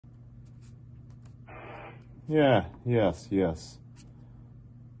Yeah, yes.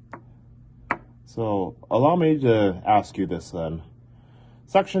 So, allow me to ask you this then.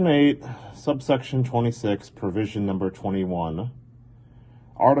 Section 8, subsection 26, provision number 21.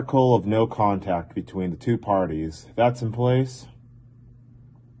 Article of no contact between the two parties. That's in place?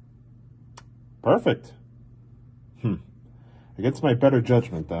 Perfect. Against my better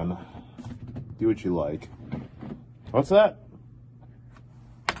judgment, then. Do what you like. What's that?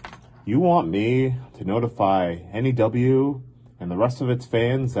 You want me to notify N.E.W. and the rest of its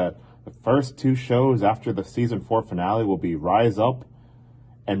fans that the first two shows after the season 4 finale will be Rise Up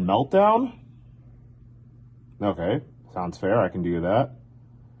and Meltdown? Okay, sounds fair. I can do that.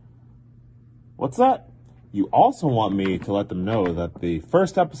 What's that? You also want me to let them know that the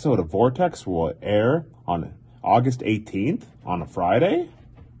first episode of Vortex will air on August 18th on a Friday?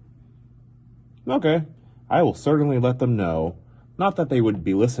 Okay, I will certainly let them know. Not that they would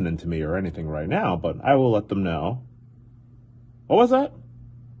be listening to me or anything right now, but I will let them know. What was that?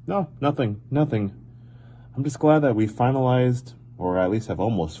 No, nothing. I'm just glad that we finalized, or at least have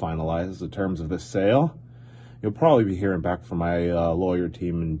almost finalized, the terms of this sale. You'll probably be hearing back from my lawyer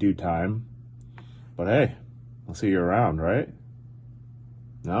team in due time. But hey, I'll see you around, right?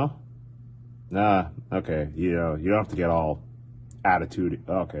 No? Nah, okay. You don't have to get all attitude.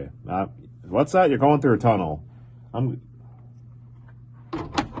 Okay. What's that? You're going through a tunnel.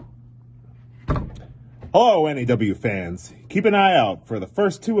 Hello, N.E.W. fans. Keep an eye out for the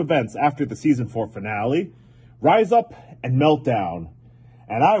first two events after the Season 4 finale, Rise Up and Meltdown.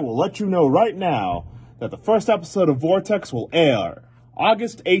 And I will let you know right now that the first episode of Vortex will air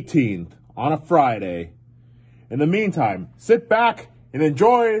August 18th on a Friday. In the meantime, sit back and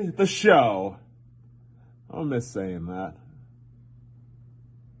enjoy the show. I'll miss saying that.